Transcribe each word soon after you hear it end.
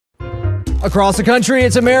Across the country,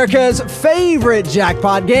 it's America's favorite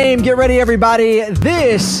jackpot game. Get ready, everybody.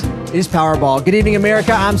 This is Powerball. Good evening,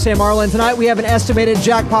 America. I'm Sam Arlen. Tonight, we have an estimated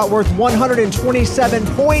jackpot worth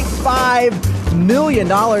 $127.5 million.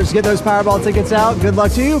 Get those Powerball tickets out. Good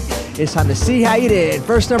luck to you. It's time to see how you did.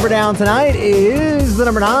 First number down tonight is the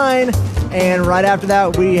number 9. And right after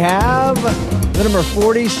that, we have the number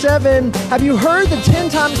 47. Have you heard the 10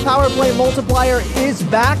 times power play multiplier is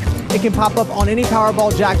back? It can pop up on any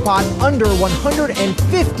Powerball jackpot under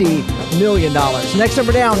 $150 million. Next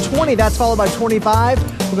number down, 20. That's followed by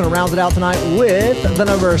 25. We're going to round it out tonight with the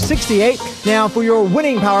number 68. Now, for your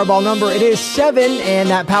winning Powerball number, it is 7, and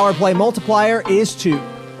that power play multiplier is 2.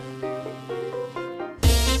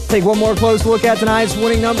 Take one more close look at tonight's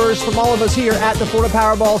winning numbers from all of us here at the Florida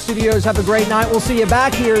Powerball Studios. Have a great night. We'll see you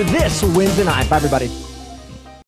back here this Wednesday night. Bye, everybody.